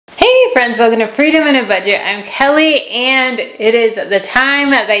friends, welcome to Freedom in a Budget. I'm Kelly, and it is the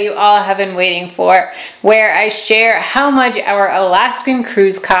time that you all have been waiting for, where I share how much our Alaskan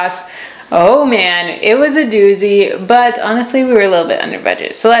cruise cost. Oh man, it was a doozy, but honestly we were a little bit under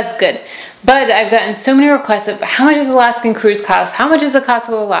budget, so that's good. But I've gotten so many requests of how much does Alaskan cruise cost? How much is the cost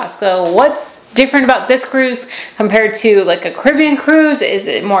of Alaska? What's different about this cruise compared to like a Caribbean cruise? Is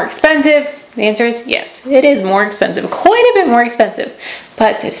it more expensive? The answer is yes, it is more expensive, quite a bit more expensive,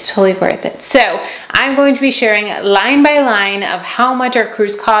 but it is totally worth it. So I'm going to be sharing line by line of how much our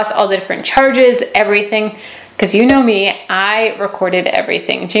cruise costs, all the different charges, everything. Because you know me, I recorded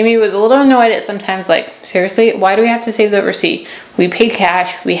everything. Jamie was a little annoyed at sometimes, like, seriously, why do we have to save the receipt? We paid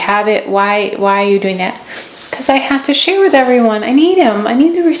cash, we have it, why are you doing that? Because I have to share with everyone. I need them. I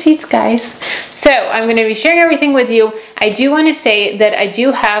need the receipts, guys. So I'm going to be sharing everything with you. I do want to say that I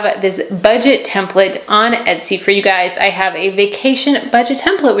do have this budget template on Etsy for you guys. I have a vacation budget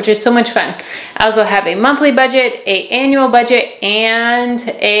template, which is so much fun. I also have a monthly budget, an annual budget, and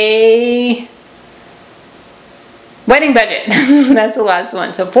a wedding budget. That's the last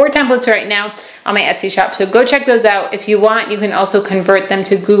one. So 4 templates right now on my Etsy shop. So go check those out. If you want, you can also convert them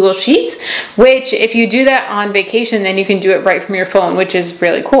to Google Sheets, which if you do that on vacation, then you can do it right from your phone, which is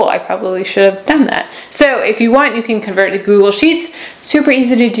really cool. I probably should have done that. So if you want, you can convert to Google Sheets. Super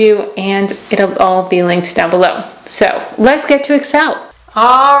easy to do, and it'll all be linked down below. So let's get to Excel.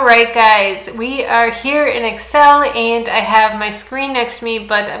 All right, guys, we are here in Excel, and I have my screen next to me,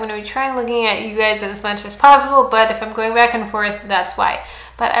 but I'm going to be trying looking at you guys as much as possible, but if I'm going back and forth, that's why.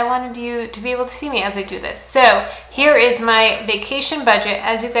 But I wanted you to be able to see me as I do this. So here is my vacation budget.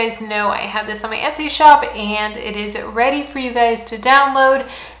 As you guys know, I have this on my Etsy shop, and it is ready for you guys to download.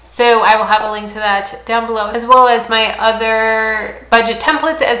 So I will have a link to that down below, as well as my other budget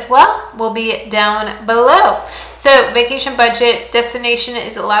templates as well will be down below. So vacation budget, destination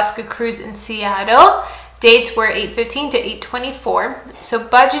is Alaska Cruise in Seattle. Dates were 8/15 to 8/24. So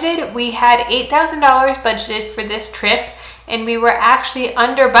budgeted, we had $8,000 budgeted for this trip, and we were actually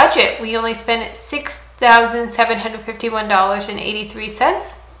under budget. We only spent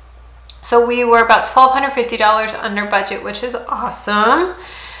 $6,751.83. So we were about $1,250 under budget, which is awesome.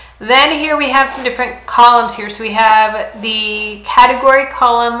 Then here we have some different columns here. So we have the category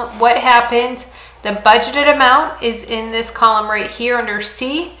column, what happened. The budgeted amount is in this column right here under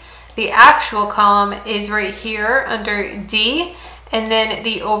C. The actual column is right here under D. And then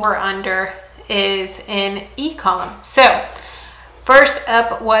the over under is in E column. So first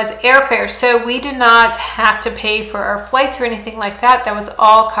up was airfare. So we did not have to pay for our flights or anything like that. That was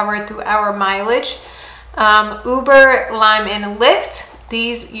all covered through our mileage. Uber, Lime, and Lyft.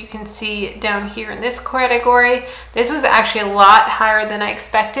 These you can see down here in this category. This was actually a lot higher than I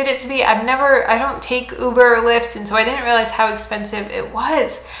expected it to be. I don't take Uber or Lyft, and so I didn't realize how expensive it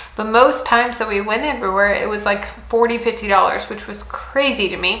was. But most times that we went everywhere, it was like $40, $50, which was crazy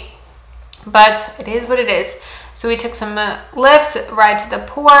to me. But it is what it is. So we took some lifts, ride to the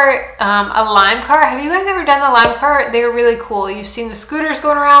port, a Lime car. Have you guys ever done the Lime car? They're really cool. You've seen the scooters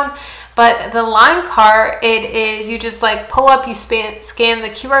going around. But the Lime car, it is, you just like pull up, you scan the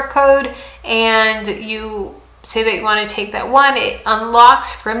QR code, and you say that you want to take that one. It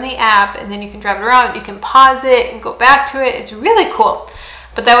unlocks from the app, and then you can drive it around. You can pause it and go back to it. It's really cool.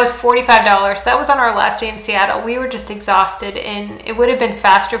 But that was $45. That was on our last day in Seattle. We were just exhausted, and it would have been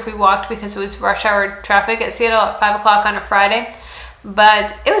faster if we walked because it was rush hour traffic at Seattle at 5 o'clock on a Friday.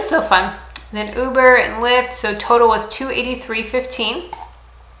 But it was still fun. And then Uber and Lyft, so total was $283.15.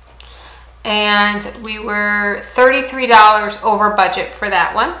 And we were $33 over budget for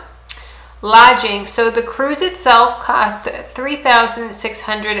that one. Lodging, so the cruise itself cost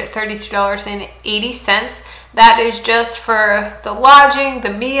 $3,632.80. That is just for the lodging,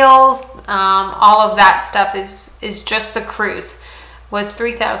 the meals, all of that stuff is just the cruise. Was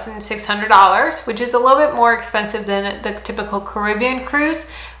 $3,600, which is a little bit more expensive than the typical Caribbean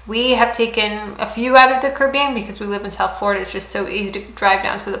cruise. We have taken a few out of the Caribbean because we live in South Florida. It's just so easy to drive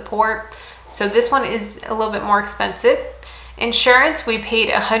down to the port. So this one is a little bit more expensive. Insurance, we paid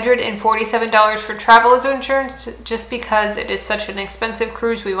 $147 for travel insurance just because it is such an expensive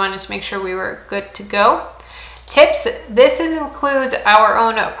cruise. We wanted to make sure we were good to go. Tips, this includes our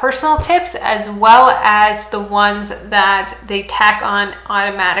own personal tips as well as the ones that they tack on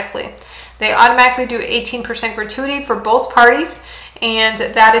automatically. They automatically do 18% gratuity for both parties, and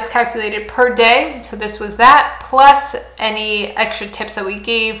that is calculated per day. So this was that plus any extra tips that we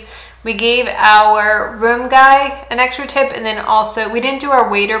gave. We gave our room guy an extra tip, and then also we didn't do our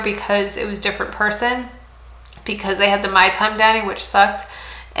waiter because it was a different person because they had the My Time dining, which sucked.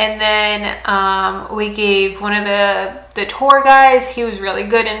 And then we gave one of the tour guys, he was really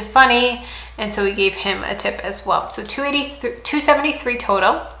good and funny, and so we gave him a tip as well. So $273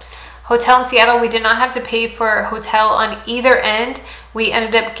 total. Hotel in Seattle, we did not have to pay for a hotel on either end. We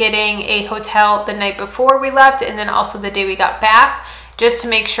ended up getting a hotel the night before we left and then also the day we got back, just to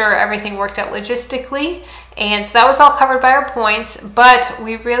make sure everything worked out logistically. And so that was all covered by our points, but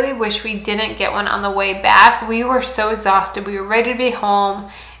we really wish we didn't get one on the way back. We were so exhausted. We were ready to be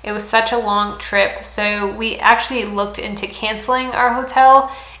home. It was such a long trip. So we actually looked into canceling our hotel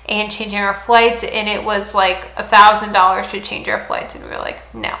and changing our flights, and it was like $1,000 to change our flights, and we were like,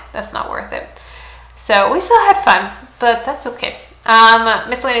 no, that's not worth it. So we still had fun, but that's okay.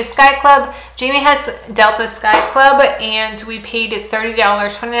 Miscellaneous Sky Club. Jamie has Delta Sky Club, and we paid $30,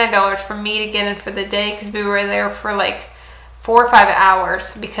 $29 for me to get in for the day because we were there for like 4 or 5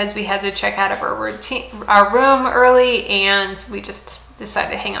 hours because we had to check out of our room early, and we just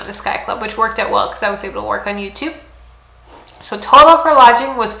decided to hang out in the Sky Club, which worked out well because I was able to work on YouTube. So total for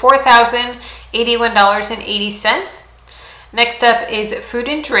lodging was $4,081.80. Next up is food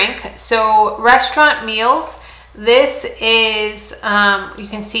and drink. So restaurant meals. This is, you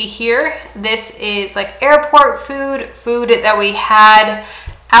can see here, this is like airport food that we had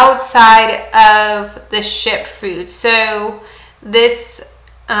outside of the ship food. So this,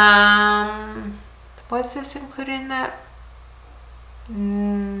 what's this included in that?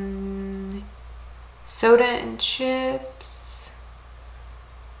 Soda and chips.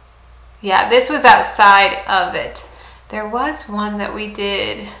 Yeah, this was outside of it. There was one that we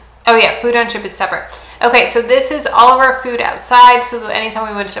did. Oh yeah, food on ship is separate. Okay, so this is all of our food outside. So anytime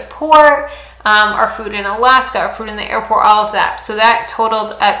we went to port, our food in Alaska, our food in the airport, all of that. So that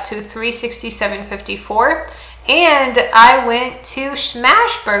totaled up to $367.54. And I went to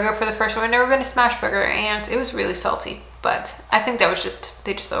Smash Burger for the first time. I've never been to Smash Burger, and it was really salty. But I think that was just,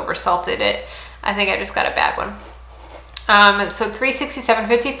 they just oversalted it. I think I just got a bad one. So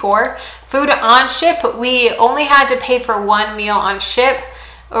 $367.54. Food on ship, we only had to pay for one meal on ship,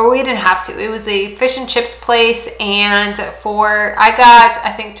 or we didn't have to. It was a fish and chips place, and I got,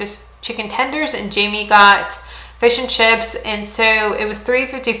 I think, just chicken tenders, and Jamie got fish and chips, and so it was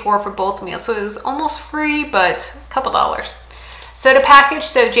 $3.54 for both meals. So it was almost free, but a couple dollars. Soda package,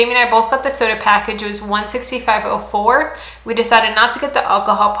 so Jamie and I both got the soda package. It was $165.04. We decided not to get the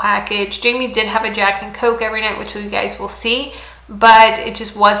alcohol package. Jamie did have a Jack and Coke every night, which you guys will see, but it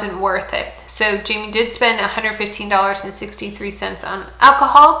just wasn't worth it. So Jamie did spend $115.63 on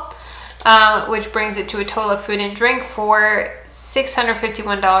alcohol, which brings it to a total of food and drink for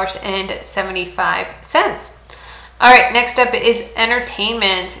 $651.75. All right, next up is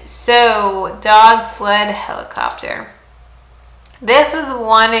entertainment. So dog sled helicopter. This was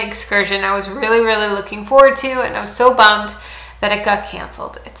one excursion I was really, really looking forward to, and I was so bummed that it got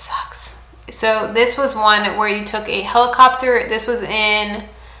canceled. It sucks. So this was one where you took a helicopter. This was in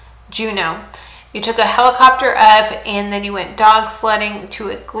Juneau. You took a helicopter up, and then you went dog sledding to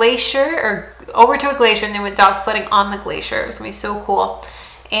a glacier, or over to a glacier, and then went dog sledding on the glacier. It was going to be so cool.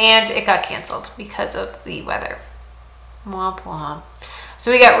 And it got canceled because of the weather. Womp womp.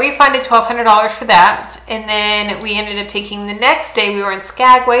 So we got refunded $1,200 for that, and then we ended up taking the next day. We were in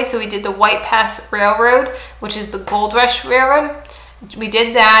Skagway, so we did the White Pass Railroad, which is the Gold Rush Railroad. We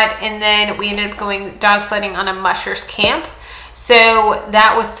did that, and then we ended up going dog sledding on a mushers camp. So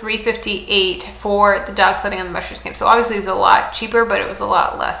that was $358 for the dog sledding on the mushers camp. So obviously it was a lot cheaper, but it was a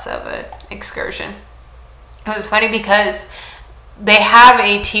lot less of an excursion. It was funny because they have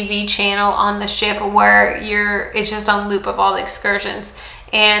a TV channel on the ship where it's just on loop of all the excursions,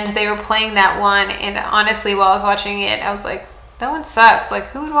 and they were playing that one, and honestly, while I was watching it, I was like, that one sucks. Like,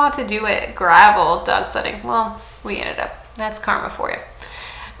 who would want to do it? Gravel dog sledding. Well, we ended up. That's karma for you.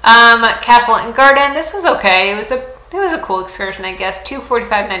 Castle and Garden. This was okay. It was a cool excursion, I guess.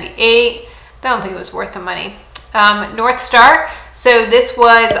 $245.98. I don't think it was worth the money. North Star. So this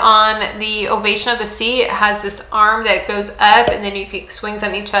was on the Ovation of the Sea. It has this arm that goes up, and then swings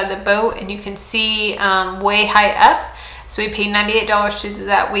on each side of the boat, and you can see way high up. So we paid $98 to do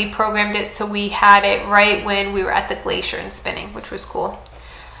that. We programmed it so we had it right when we were at the glacier and spinning, which was cool.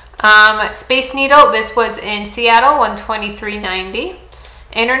 Space Needle. This was in Seattle, $123.90.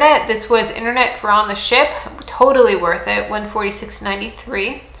 Internet. This was internet for on the ship. Totally worth it.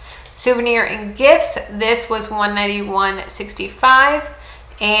 $146.93. Souvenir and gifts, this was $191.65,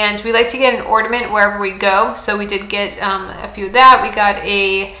 and we like to get an ornament wherever we go, so we did get a few of that. We got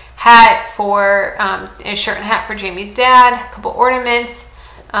a hat for a shirt and hat for Jamie's dad, a couple ornaments,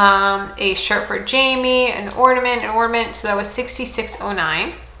 a shirt for Jamie, an ornament, so that was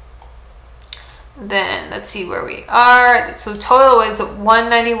 $66.09. Then let's see where we are. So total was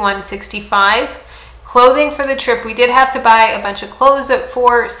 $191.65. Clothing for the trip, we did have to buy a bunch of clothes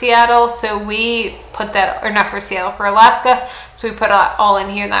for Seattle, so we put that, or not for Seattle, for Alaska, so we put it all in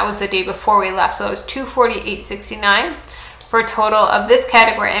here, and that was the day before we left, so it was $248.69 for a total of this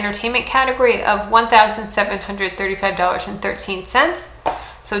category, entertainment category, of $1,735.13.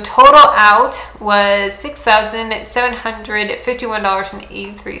 So total out was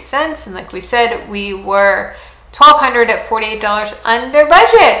 $6,751.83, and like we said, we were $1,248 under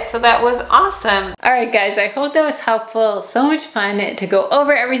budget, so that was awesome. All right, guys, I hope that was helpful. So much fun to go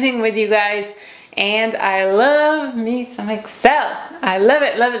over everything with you guys, and I love me some Excel. I love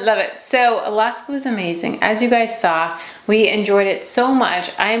it, love it, love it. So Alaska was amazing. As you guys saw, we enjoyed it so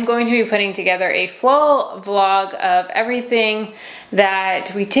much. I am going to be putting together a full vlog of everything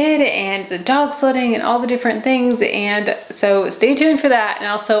that we did, and the dog sledding and all the different things, and so stay tuned for that, and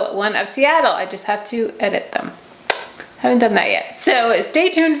also one of Seattle. I just have to edit them. Haven't done that yet, so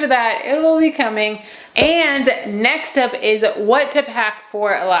stay tuned for that. It will be coming. And next up is what to pack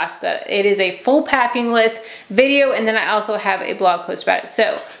for Alaska. It is a full packing list video, and then I also have a blog post about it.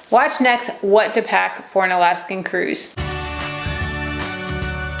 So watch next what to pack for an Alaskan cruise.